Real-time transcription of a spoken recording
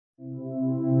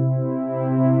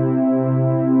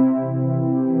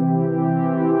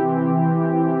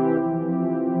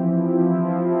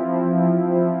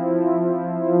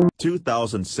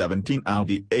2017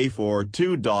 Audi A4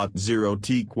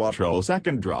 2.0 Quattro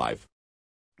second drive.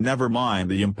 Never mind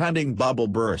the impending bubble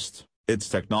burst, it's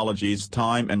technology's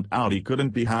time and Audi couldn't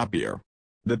be happier.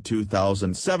 The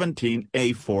 2017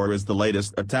 A4 is the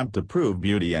latest attempt to prove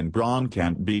beauty and brawn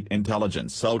can't beat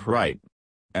intelligence outright.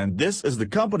 And this is the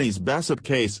company's best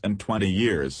case in 20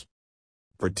 years.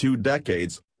 For 2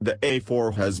 decades, the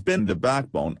A4 has been the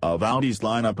backbone of Audi's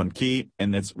lineup and key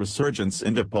in its resurgence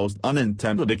into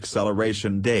post-unintended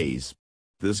acceleration days.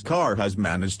 This car has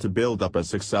managed to build up a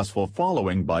successful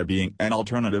following by being an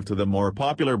alternative to the more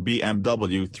popular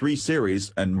BMW 3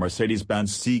 Series and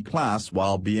Mercedes-Benz C-Class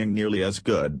while being nearly as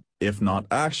good, if not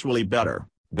actually better,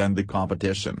 than the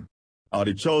competition.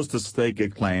 Audi chose to stake a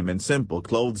claim in simple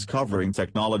clothes-covering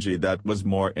technology that was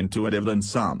more intuitive than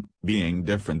some, being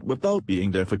different without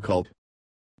being difficult.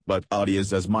 But Audi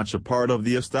is as much a part of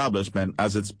the establishment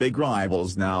as its big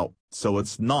rivals now, so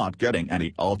it's not getting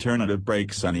any alternative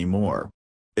breaks anymore.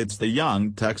 It's the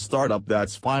young tech startup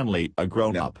that's finally a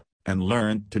grown-up, and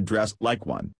learned to dress like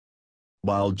one.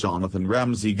 While Jonathan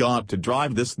Ramsey got to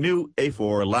drive this new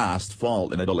A4 last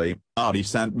fall in Italy, Audi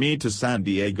sent me to San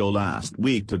Diego last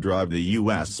week to drive the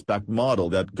US spec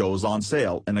model that goes on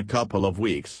sale in a couple of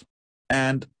weeks.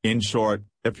 And, in short,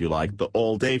 if you like the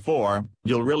old A4,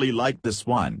 you'll really like this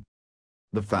one.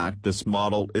 The fact this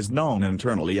model is known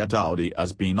internally at Audi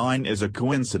as B9 is a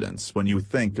coincidence when you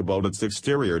think about its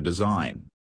exterior design.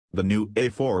 The new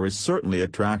A4 is certainly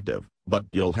attractive, but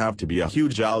you'll have to be a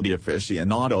huge Audi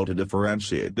aficionado to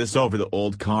differentiate this over the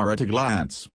old car at a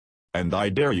glance. And I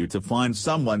dare you to find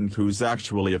someone who's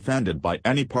actually offended by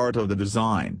any part of the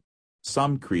design.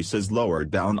 Some creases lower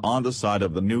down on the side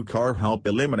of the new car help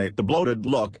eliminate the bloated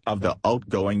look of the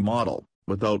outgoing model,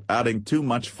 without adding too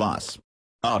much fuss.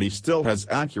 Audi still has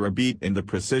Acura beat in the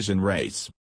precision race.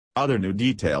 Other new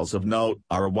details of note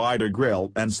are a wider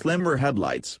grille and slimmer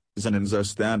headlights, xenons are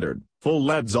standard, full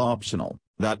LEDs optional,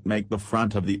 that make the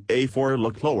front of the A4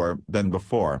 look lower than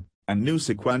before, and new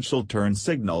sequential turn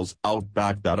signals out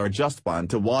back that are just fun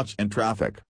to watch in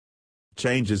traffic.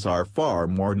 Changes are far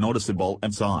more noticeable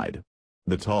inside.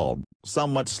 The tall,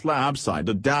 somewhat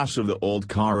slab-sided dash of the old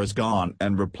car is gone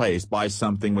and replaced by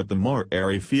something with the more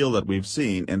airy feel that we've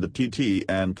seen in the TT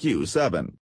and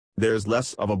Q7. There's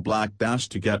less of a black dash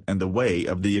to get in the way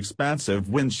of the expansive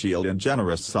windshield and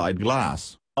generous side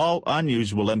glass, all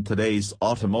unusual in today's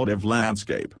automotive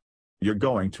landscape. You're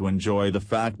going to enjoy the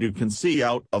fact you can see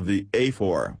out of the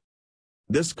A4.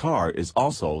 This car is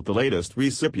also the latest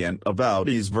recipient of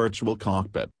Audi's virtual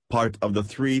cockpit, part of the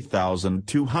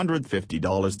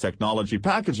 $3,250 technology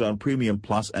package on Premium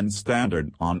Plus and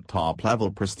Standard on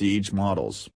top-level prestige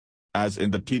models. As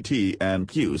in the TT and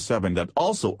Q7 that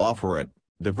also offer it,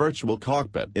 the virtual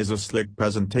cockpit is a slick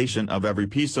presentation of every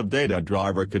piece of data a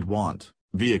driver could want: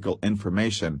 vehicle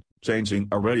information, changing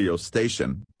a radio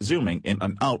station, zooming in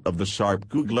and out of the sharp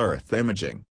Google Earth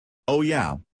imaging. Oh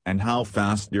yeah, and how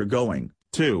fast you're going,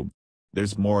 too.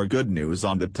 There's more good news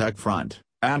on the tech front.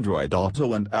 Android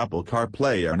Auto and Apple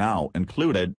CarPlay are now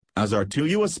included, as are 2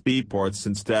 USB ports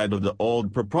instead of the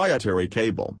old proprietary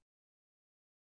cable.